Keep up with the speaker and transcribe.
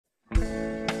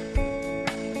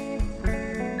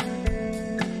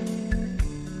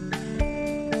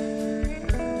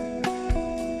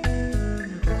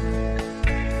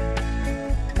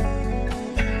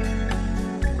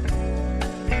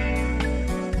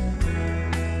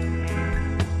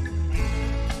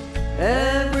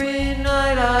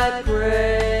I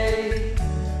pray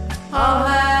I'll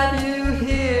have you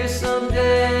here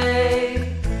someday.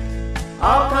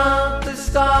 I'll count the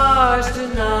stars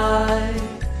tonight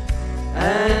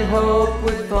and hope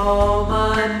with all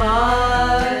my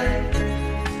might.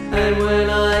 And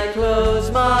when I close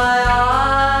my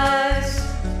eyes,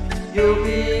 you'll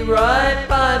be right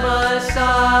by my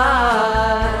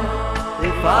side.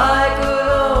 If I could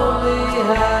only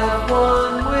have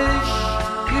one wish,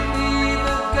 you'd be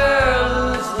the girl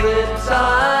whose lips I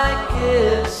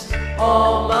kissed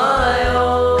all my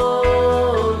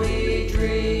only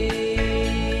dreams.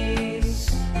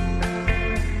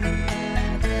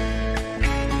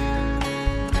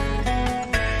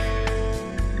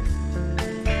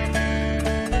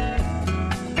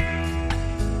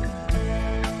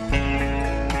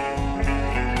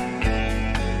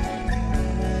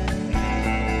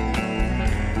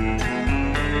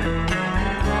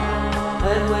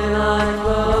 And when I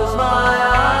close my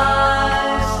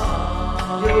eyes,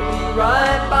 you'll be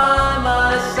right by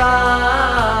my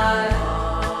side.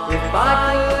 If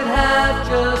I could have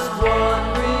just one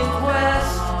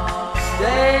request,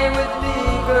 stay with me,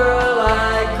 girl, I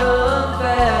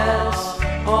confess,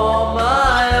 all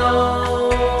my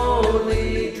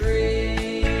only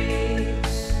dreams.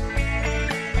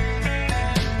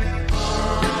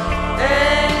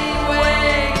 Any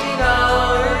waking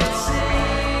hour it seems,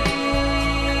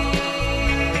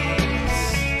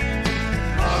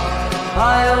 I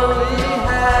only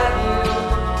have you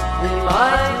in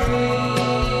my dreams.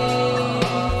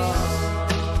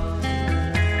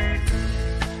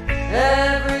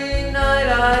 Every night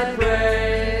I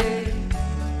pray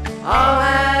I'll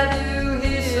have you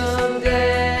here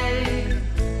someday.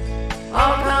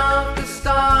 I'll count the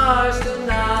stars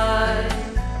tonight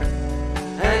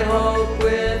and hope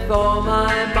with all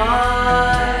my might.